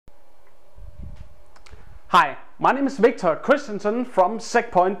Hi, my name is Victor Christensen from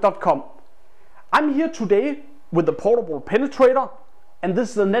SecPoint.com. I'm here today with the portable penetrator, and this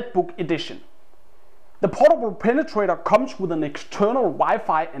is the netbook edition. The portable penetrator comes with an external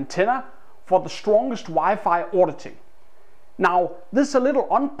Wi-Fi antenna for the strongest Wi-Fi auditing. Now, this is a little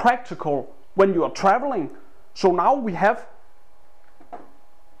unpractical when you are traveling, so now we have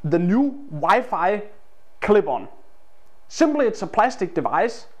the new Wi-Fi clip-on. Simply, it's a plastic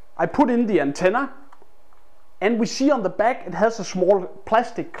device. I put in the antenna, and we see on the back it has a small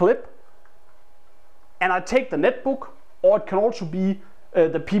plastic clip, and I take the netbook, or it can also be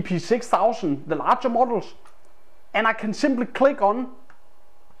the PP6000, the larger models, and I can simply click on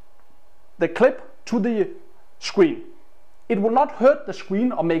the clip to the screen. It will not hurt the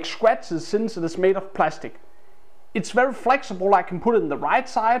screen or make scratches since it is made of plastic. It's very flexible. I can put it in the right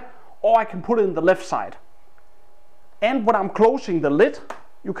side or I can put it in the left side. And when I'm closing the lid,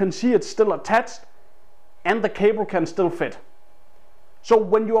 you can see it's still attached and the cable can still fit. So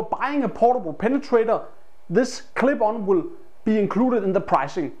when you are buying a portable penetrator, this clip-on will be included in the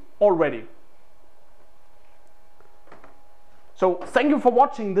pricing already. So thank you for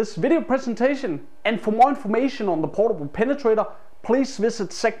watching this video presentation, and for more information on the portable penetrator, please visit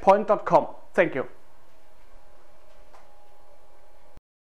SecPoint.com. Thank you.